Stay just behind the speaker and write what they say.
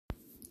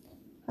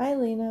Hi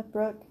Lena,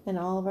 Brooke, and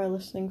all of our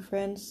listening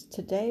friends.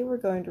 Today we're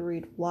going to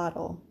read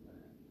Waddle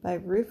by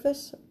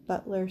Rufus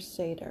Butler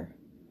Sater.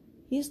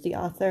 He's the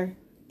author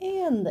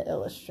and the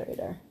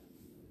illustrator.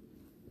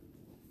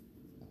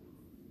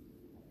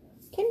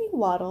 Can you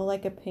waddle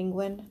like a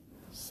penguin?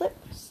 Slip,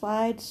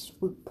 slide,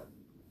 swoop.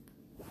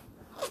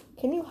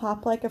 Can you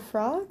hop like a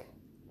frog?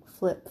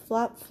 Flip,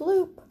 flop,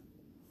 floop.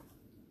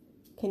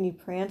 Can you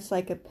prance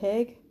like a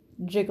pig?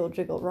 Jiggle,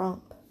 jiggle,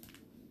 romp.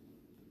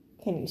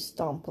 Can you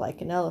stomp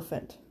like an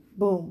elephant?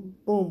 Boom,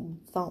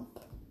 boom, thump.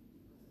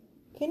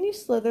 Can you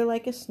slither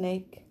like a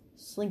snake?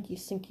 Slinky,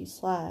 sinky,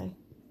 sly.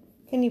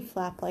 Can you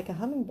flap like a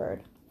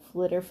hummingbird?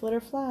 Flitter,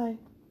 flitter, fly.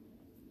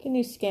 Can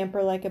you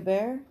scamper like a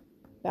bear?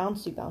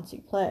 Bouncy,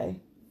 bouncy,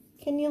 play.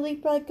 Can you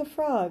leap like a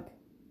frog?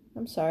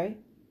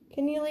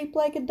 Can you leap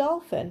like a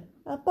dolphin?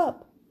 Up,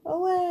 up,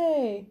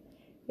 away.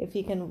 If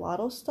you can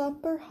waddle,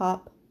 stomp, or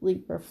hop,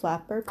 leap or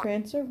flap or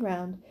prance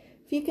around,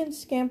 if you can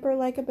scamper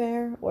like a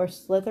bear or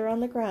slither on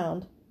the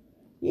ground,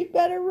 you'd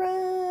better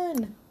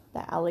run.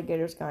 The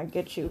alligator's gonna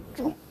get you.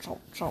 Chomp, chomp,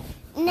 chomp.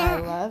 No. I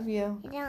love you.